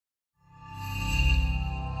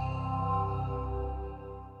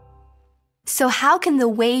So how can the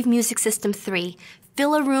Wave Music System 3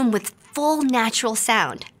 fill a room with full natural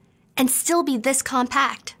sound and still be this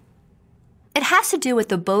compact? It has to do with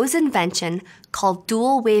the Bose invention called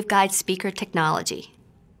dual waveguide speaker technology.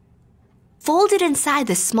 Folded inside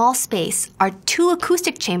this small space are two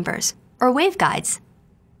acoustic chambers, or waveguides,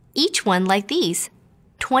 each one like these,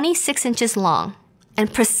 26 inches long,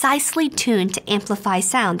 and precisely tuned to amplify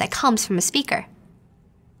sound that comes from a speaker.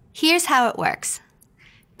 Here's how it works.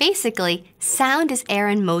 Basically, sound is air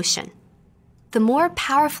in motion. The more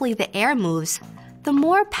powerfully the air moves, the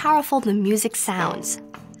more powerful the music sounds.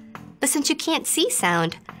 But since you can't see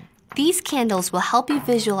sound, these candles will help you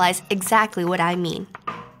visualize exactly what I mean.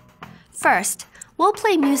 First, we'll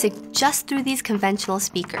play music just through these conventional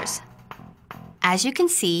speakers. As you can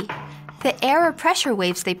see, the air or pressure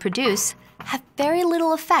waves they produce have very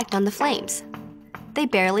little effect on the flames. They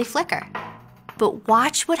barely flicker. But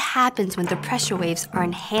watch what happens when the pressure waves are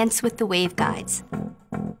enhanced with the waveguides.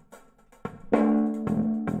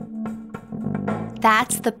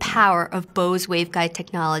 That's the power of Bose waveguide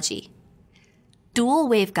technology. Dual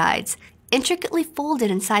waveguides, intricately folded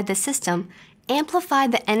inside the system, amplify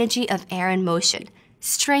the energy of air in motion,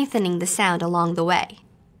 strengthening the sound along the way.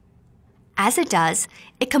 As it does,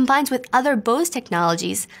 it combines with other Bose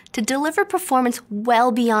technologies to deliver performance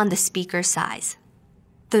well beyond the speaker's size.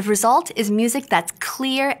 The result is music that's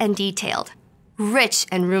clear and detailed, rich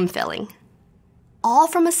and room-filling. All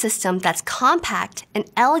from a system that's compact and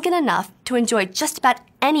elegant enough to enjoy just about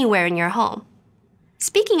anywhere in your home.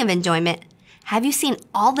 Speaking of enjoyment, have you seen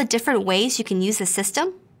all the different ways you can use the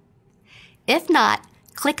system? If not,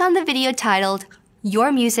 click on the video titled,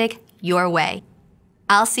 "Your Music, Your Way."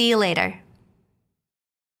 I'll see you later.